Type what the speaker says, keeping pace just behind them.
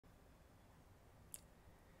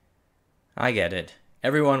I get it.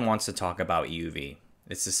 Everyone wants to talk about UV.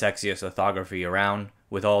 It's the sexiest lithography around,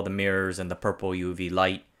 with all the mirrors and the purple UV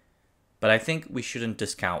light. But I think we shouldn't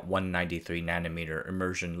discount 193nm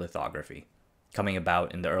immersion lithography. Coming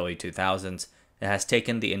about in the early 2000s, it has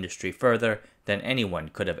taken the industry further than anyone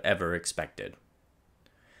could have ever expected.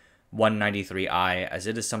 193i, as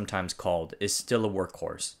it is sometimes called, is still a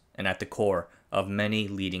workhorse, and at the core of many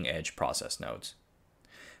leading-edge process nodes.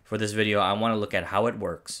 For this video, I want to look at how it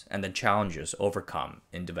works and the challenges overcome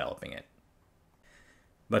in developing it.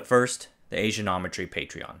 But first, the Asianometry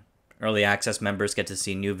Patreon. Early access members get to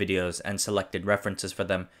see new videos and selected references for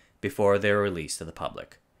them before they are released to the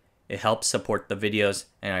public. It helps support the videos,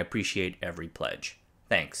 and I appreciate every pledge.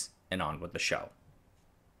 Thanks, and on with the show.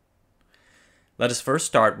 Let us first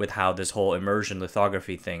start with how this whole immersion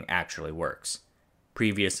lithography thing actually works.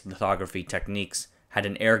 Previous lithography techniques had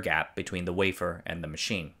an air gap between the wafer and the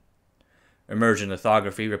machine. Immersion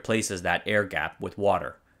lithography replaces that air gap with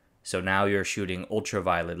water, so now you're shooting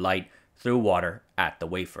ultraviolet light through water at the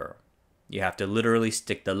wafer. You have to literally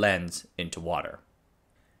stick the lens into water.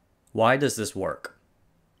 Why does this work?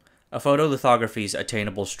 A photolithography's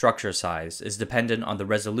attainable structure size is dependent on the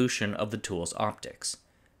resolution of the tool's optics.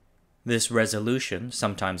 This resolution,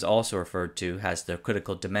 sometimes also referred to as the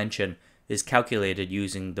critical dimension, is calculated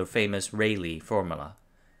using the famous Rayleigh formula.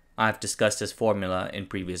 I've discussed this formula in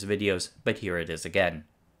previous videos, but here it is again.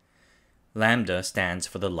 Lambda stands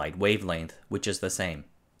for the light wavelength, which is the same.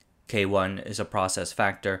 K1 is a process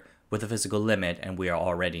factor with a physical limit, and we are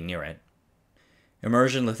already near it.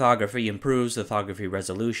 Immersion lithography improves lithography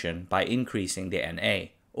resolution by increasing the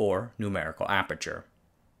NA, or numerical aperture.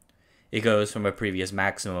 It goes from a previous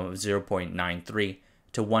maximum of 0.93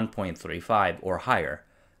 to 1.35 or higher,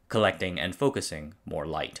 collecting and focusing more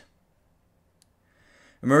light.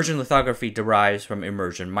 Immersion lithography derives from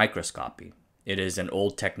immersion microscopy. It is an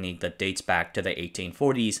old technique that dates back to the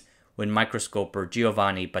 1840s when microscoper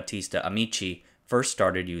Giovanni Battista Amici first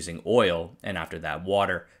started using oil, and after that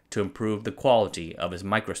water, to improve the quality of his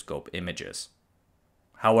microscope images.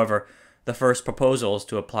 However, the first proposals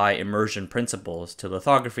to apply immersion principles to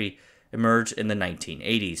lithography emerged in the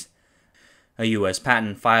 1980s. A U.S.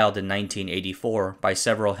 patent filed in 1984 by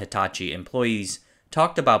several Hitachi employees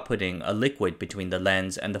talked about putting a liquid between the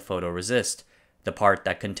lens and the photoresist, the part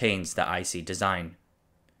that contains the IC design.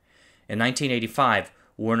 In 1985,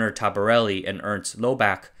 Werner Tabarelli and Ernst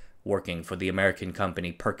Lobach, working for the American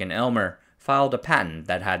company Perkin-Elmer, filed a patent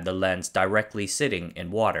that had the lens directly sitting in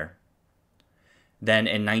water. Then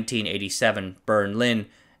in 1987, Bern Lin,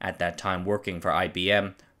 at that time working for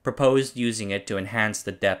IBM, proposed using it to enhance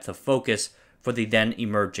the depth of focus for the then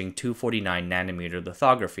emerging 249nm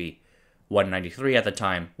lithography. 193 at the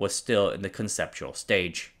time was still in the conceptual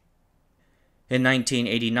stage. In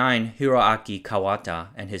 1989, Hiroaki Kawata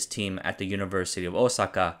and his team at the University of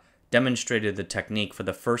Osaka demonstrated the technique for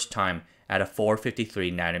the first time at a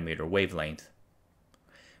 453nm wavelength.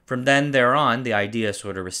 From then thereon, the idea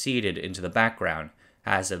sort of receded into the background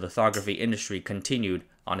as the lithography industry continued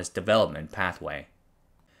on its development pathway.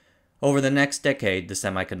 Over the next decade, the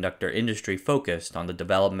semiconductor industry focused on the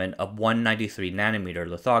development of 193nm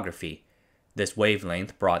lithography. This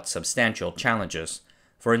wavelength brought substantial challenges.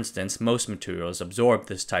 For instance, most materials absorb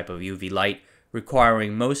this type of UV light,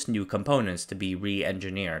 requiring most new components to be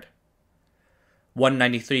re-engineered.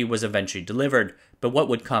 193 was eventually delivered, but what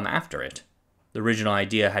would come after it? The original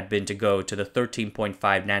idea had been to go to the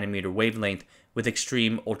 13.5nm wavelength with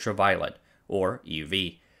extreme ultraviolet, or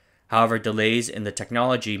EUV. However, delays in the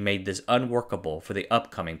technology made this unworkable for the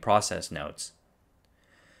upcoming process nodes.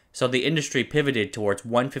 So the industry pivoted towards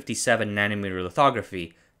 157nm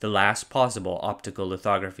lithography, the last possible optical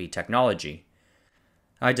lithography technology.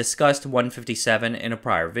 I discussed 157 in a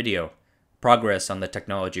prior video. Progress on the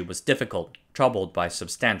technology was difficult, troubled by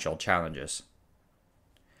substantial challenges.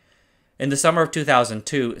 In the summer of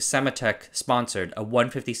 2002, Semitech sponsored a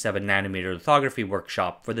 157nm lithography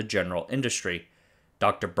workshop for the general industry.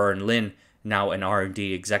 Dr. Bern Lin, now an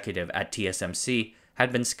R&D executive at TSMC,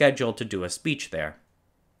 had been scheduled to do a speech there.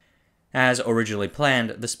 As originally planned,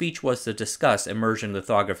 the speech was to discuss immersion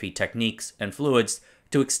lithography techniques and fluids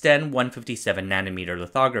to extend 157nm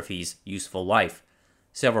lithography's useful life.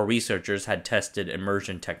 Several researchers had tested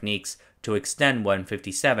immersion techniques to extend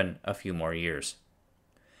 157 a few more years.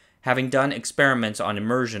 Having done experiments on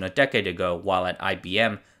immersion a decade ago while at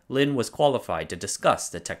IBM, Lin was qualified to discuss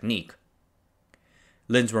the technique.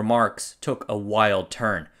 Lin's remarks took a wild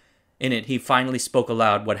turn. In it, he finally spoke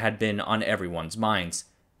aloud what had been on everyone's minds,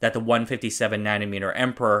 that the 157nm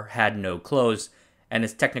Emperor had no clothes, and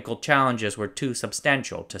its technical challenges were too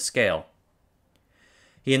substantial to scale.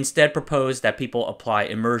 He instead proposed that people apply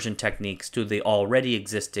immersion techniques to the already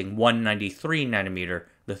existing 193nm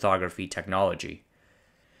lithography technology.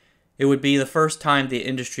 It would be the first time the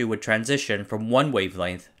industry would transition from one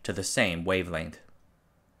wavelength to the same wavelength.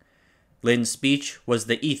 Lin's speech was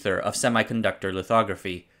the ether of semiconductor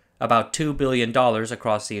lithography. About $2 billion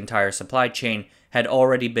across the entire supply chain had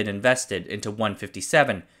already been invested into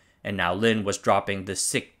 157, and now Lin was dropping the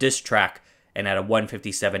sick diss track, and at a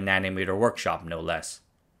 157nm workshop no less.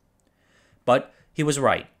 But he was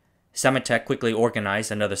right. Semitech quickly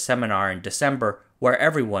organized another seminar in December where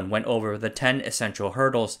everyone went over the 10 essential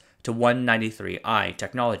hurdles to 193i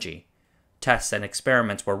technology. Tests and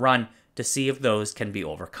experiments were run to see if those can be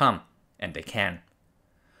overcome, and they can.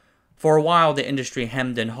 For a while, the industry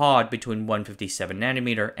hemmed and hawed between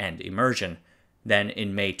 157nm and immersion. Then,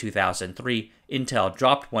 in May 2003, Intel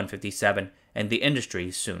dropped 157, and the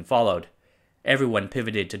industry soon followed. Everyone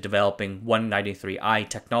pivoted to developing 193i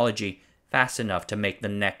technology fast enough to make the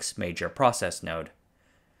next major process node.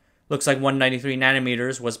 Looks like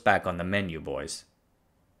 193nm was back on the menu, boys.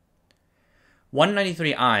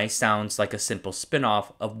 193i sounds like a simple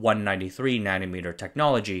spin-off of 193nm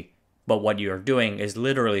technology, but what you are doing is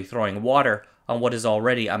literally throwing water on what is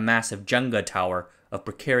already a massive Jenga tower of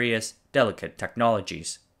precarious, delicate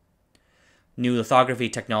technologies. New lithography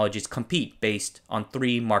technologies compete based on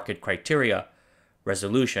three market criteria: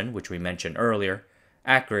 resolution, which we mentioned earlier,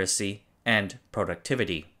 accuracy, and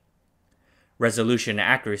productivity. Resolution and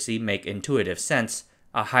accuracy make intuitive sense.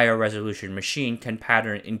 A higher resolution machine can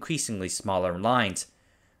pattern increasingly smaller lines.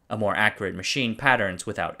 A more accurate machine patterns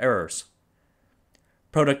without errors.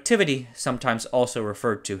 Productivity, sometimes also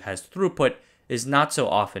referred to as throughput, is not so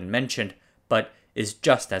often mentioned, but is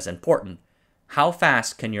just as important. How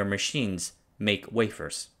fast can your machines make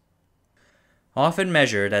wafers? Often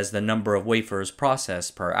measured as the number of wafers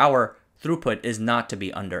processed per hour, throughput is not to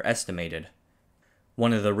be underestimated.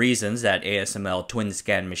 One of the reasons that ASML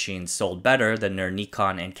twin-scan machines sold better than their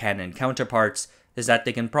Nikon and Canon counterparts is that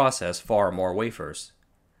they can process far more wafers.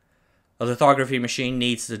 A lithography machine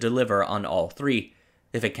needs to deliver on all three.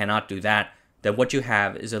 If it cannot do that, then what you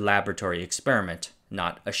have is a laboratory experiment,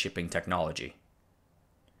 not a shipping technology.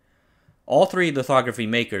 All three lithography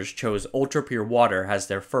makers chose ultra-pure water as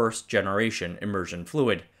their first-generation immersion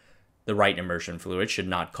fluid. The right immersion fluid should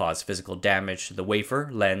not cause physical damage to the wafer,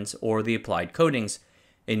 lens, or the applied coatings.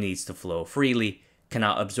 It needs to flow freely,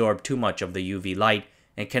 cannot absorb too much of the UV light,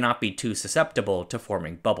 and cannot be too susceptible to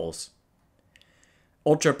forming bubbles.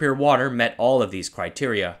 Ultra-pure water met all of these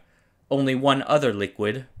criteria. Only one other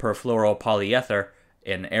liquid, perfluoropolyether,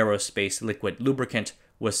 an aerospace liquid lubricant,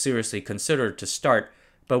 was seriously considered to start,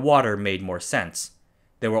 but water made more sense.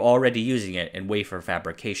 They were already using it in wafer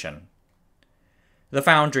fabrication. The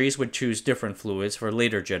foundries would choose different fluids for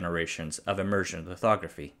later generations of immersion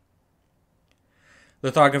lithography.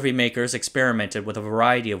 Lithography makers experimented with a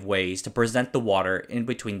variety of ways to present the water in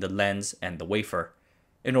between the lens and the wafer.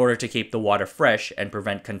 In order to keep the water fresh and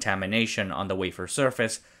prevent contamination on the wafer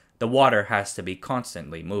surface, the water has to be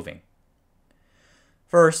constantly moving.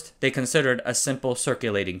 First, they considered a simple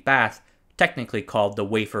circulating bath, technically called the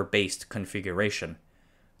wafer-based configuration.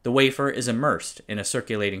 The wafer is immersed in a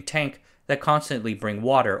circulating tank that constantly brings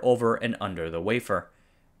water over and under the wafer.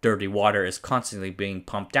 Dirty water is constantly being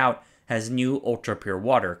pumped out as new ultra-pure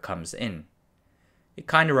water comes in. It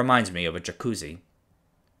kinda reminds me of a jacuzzi.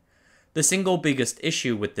 The single biggest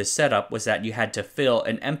issue with this setup was that you had to fill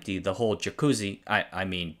and empty the whole jacuzzi,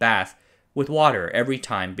 bath, with water every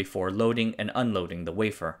time before loading and unloading the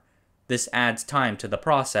wafer. This adds time to the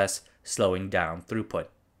process, slowing down throughput.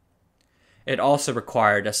 It also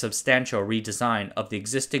required a substantial redesign of the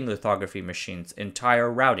existing lithography machine's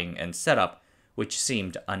entire routing and setup, which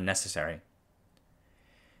seemed unnecessary.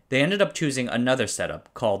 They ended up choosing another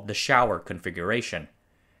setup called the shower configuration.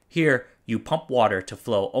 Here, you pump water to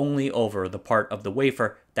flow only over the part of the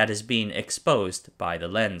wafer that is being exposed by the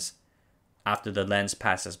lens. After the lens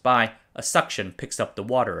passes by, a suction picks up the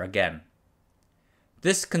water again.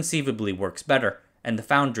 This conceivably works better, and the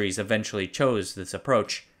foundries eventually chose this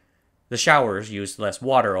approach. The showers use less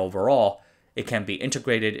water overall. It can be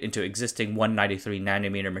integrated into existing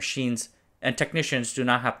 193nm machines, and technicians do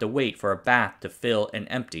not have to wait for a bath to fill and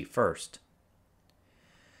empty first.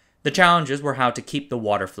 The challenges were how to keep the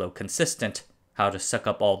water flow consistent, how to suck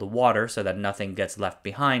up all the water so that nothing gets left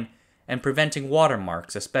behind, and preventing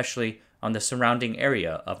watermarks, especially on the surrounding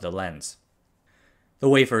area of the lens. The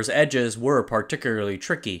wafer's edges were particularly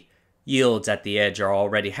tricky. Yields at the edge are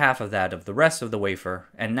already half of that of the rest of the wafer,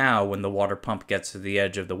 and now when the water pump gets to the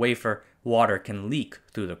edge of the wafer, water can leak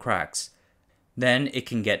through the cracks. Then it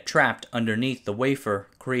can get trapped underneath the wafer,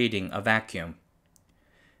 creating a vacuum.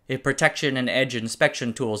 If protection and edge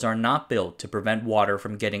inspection tools are not built to prevent water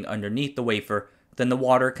from getting underneath the wafer, then the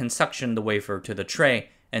water can suction the wafer to the tray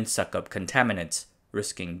and suck up contaminants,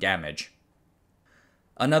 risking damage.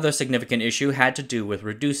 Another significant issue had to do with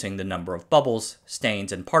reducing the number of bubbles,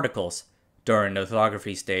 stains, and particles. During the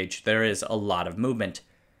lithography stage, there is a lot of movement.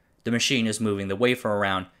 The machine is moving the wafer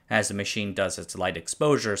around as the machine does its light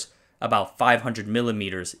exposures, about 500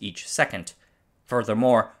 millimeters each second.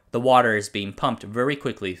 Furthermore, the water is being pumped very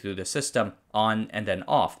quickly through the system, on and then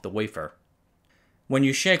off the wafer. When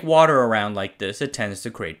you shake water around like this, it tends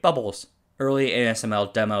to create bubbles. Early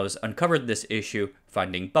ASML demos uncovered this issue,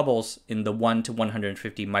 finding bubbles in the 1 to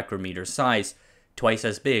 150 micrometer size, twice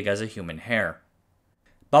as big as a human hair.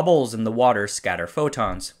 Bubbles in the water scatter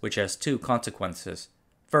photons, which has two consequences.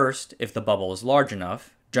 First, if the bubble is large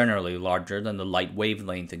enough, generally larger than the light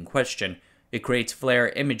wavelength in question, it creates flare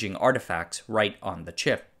imaging artifacts right on the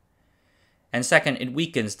chip. And second, it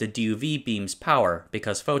weakens the DUV beam's power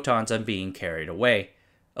because photons are being carried away.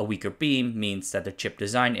 A weaker beam means that the chip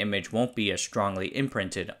design image won't be as strongly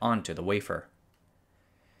imprinted onto the wafer.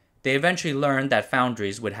 They eventually learned that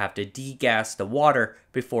foundries would have to degas the water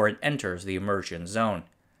before it enters the immersion zone.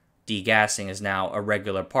 Degassing is now a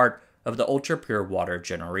regular part of the ultra-pure water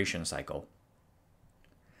generation cycle.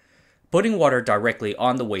 Putting water directly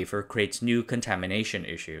on the wafer creates new contamination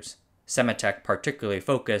issues. Semitech particularly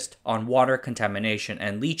focused on water contamination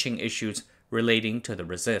and leaching issues relating to the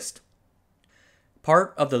resist.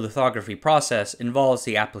 Part of the lithography process involves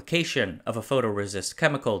the application of a photoresist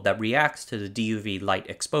chemical that reacts to the DUV light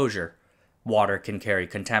exposure. Water can carry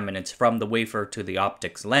contaminants from the wafer to the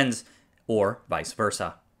optics lens, or vice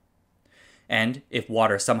versa. And if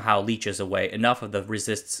water somehow leaches away enough of the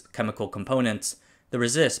resist's chemical components, the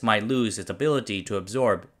resist might lose its ability to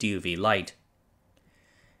absorb DUV light.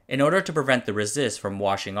 In order to prevent the resist from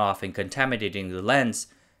washing off and contaminating the lens,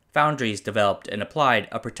 foundries developed and applied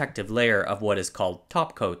a protective layer of what is called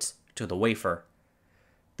topcoats to the wafer.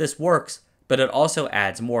 This works, but it also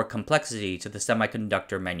adds more complexity to the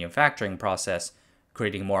semiconductor manufacturing process,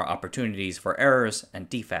 creating more opportunities for errors and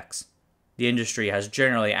defects. The industry has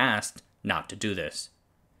generally asked not to do this.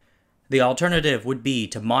 The alternative would be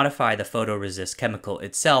to modify the photoresist chemical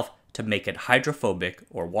itself to make it hydrophobic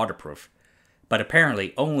or waterproof, but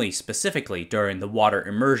apparently only specifically during the water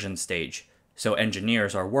immersion stage, so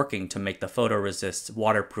engineers are working to make the photoresist's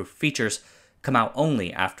waterproof features come out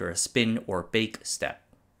only after a spin or bake step.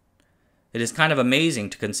 It is kind of amazing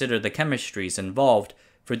to consider the chemistries involved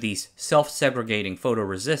for these self-segregating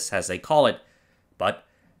photoresists, as they call it, but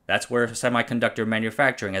that's where semiconductor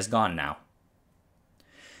manufacturing has gone now.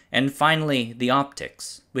 And finally, the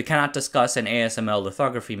optics. We cannot discuss an ASML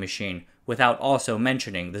lithography machine without also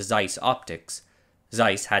mentioning the Zeiss optics.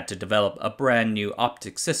 Zeiss had to develop a brand new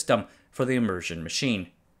optics system for the immersion machine.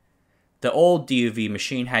 The old DUV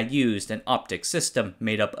machine had used an optics system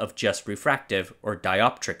made up of just refractive or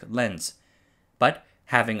dioptric lens. But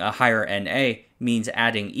having a higher NA means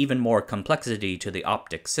adding even more complexity to the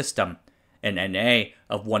optics system. An NA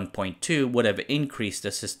of 1.2 would have increased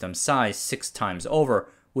the system size 6 times over,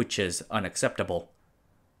 which is unacceptable.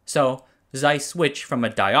 So, Zeiss switched from a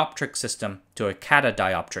dioptric system to a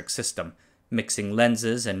catadioptric system, mixing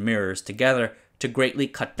lenses and mirrors together to greatly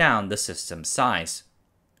cut down the system's size.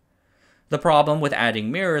 The problem with adding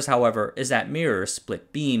mirrors, however, is that mirrors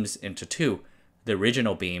split beams into two, the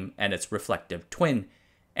original beam and its reflective twin,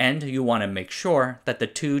 and you want to make sure that the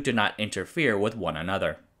two do not interfere with one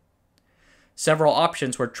another. Several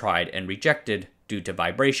options were tried and rejected due to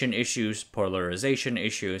vibration issues, polarization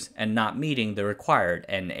issues, and not meeting the required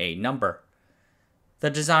NA number. The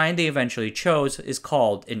design they eventually chose is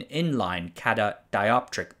called an inline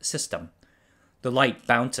catadioptric system. The light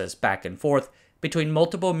bounces back and forth between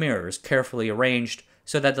multiple mirrors carefully arranged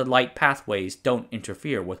so that the light pathways don't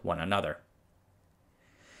interfere with one another.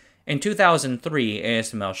 In 2003,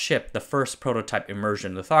 ASML shipped the first prototype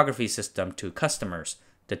immersion lithography system to customers,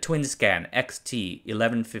 the TwinScan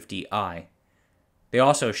XT1150i. They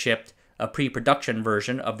also shipped a pre-production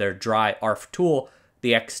version of their dry ARF tool,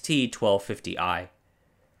 the XT1250i.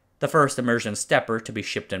 The first immersion stepper to be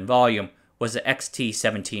shipped in volume was the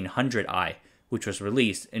XT1700i, which was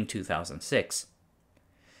released in 2006.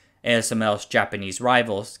 ASML's Japanese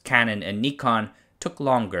rivals, Canon and Nikon, took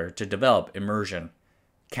longer to develop immersion.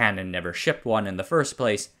 Canon never shipped one in the first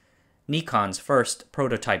place. Nikon's first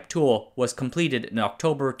prototype tool was completed in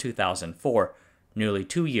October 2004, nearly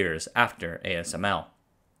 2 years after ASML.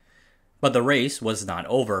 But the race was not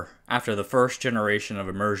over. After the first generation of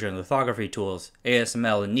immersion lithography tools,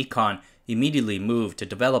 ASML and Nikon immediately moved to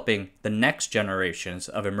developing the next generations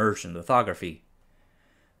of immersion lithography.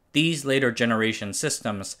 These later generation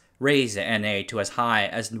systems raise the NA to as high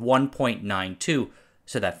as 1.92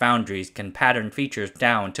 so that foundries can pattern features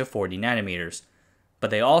down to 40 nanometers. But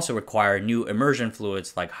they also require new immersion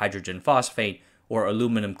fluids like hydrogen phosphate or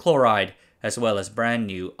aluminum chloride, as well as brand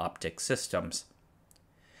new optic systems.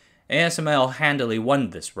 ASML handily won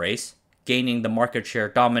this race, gaining the market share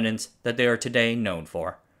dominance that they are today known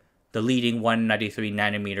for. The leading 193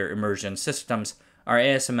 nanometer immersion systems are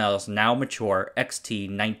ASML's now mature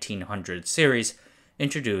XT1900 series,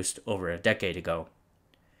 introduced over a decade ago.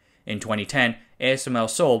 In 2010, ASML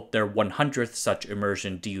sold their 100th such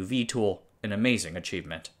immersion DUV tool, an amazing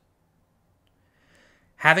achievement.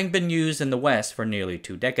 Having been used in the West for nearly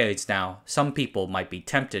 2 decades now, some people might be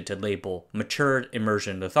tempted to label matured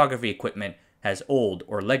immersion lithography equipment as old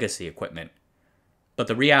or legacy equipment. But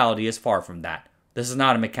the reality is far from that. This is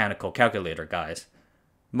not a mechanical calculator, guys.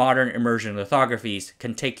 Modern immersion lithographies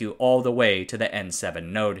can take you all the way to the N7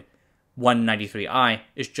 node. 193i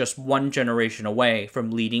is just one generation away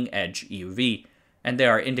from leading-edge EUV, and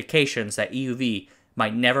there are indications that EUV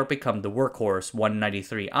might never become the workhorse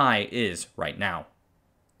 193i is right now.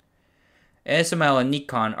 ASML and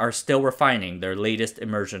Nikon are still refining their latest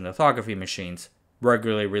immersion lithography machines,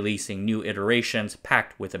 regularly releasing new iterations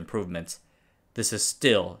packed with improvements. This is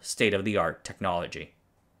still state-of-the-art technology.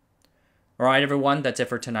 Alright everyone, that's it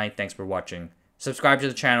for tonight. Thanks for watching. Subscribe to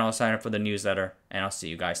the channel, sign up for the newsletter, and I'll see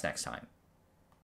you guys next time.